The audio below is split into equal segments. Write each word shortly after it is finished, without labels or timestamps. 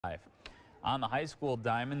On the high school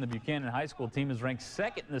diamond, the Buchanan High School team is ranked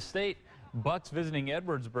second in the state. Bucks visiting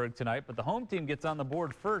Edwardsburg tonight, but the home team gets on the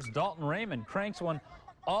board first. Dalton Raymond cranks one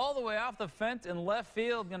all the way off the fence in left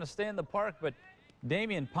field, going to stay in the park, but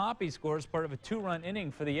Damian Poppy scores part of a two-run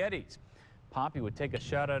inning for the Eddies. Poppy would take a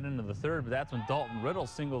shot out into the third, but that's when Dalton Riddle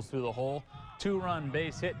singles through the hole. Two-run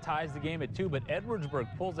base hit ties the game at 2, but Edwardsburg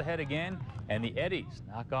pulls ahead again, and the Eddies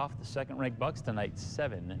knock off the second-ranked Bucks tonight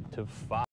 7-5.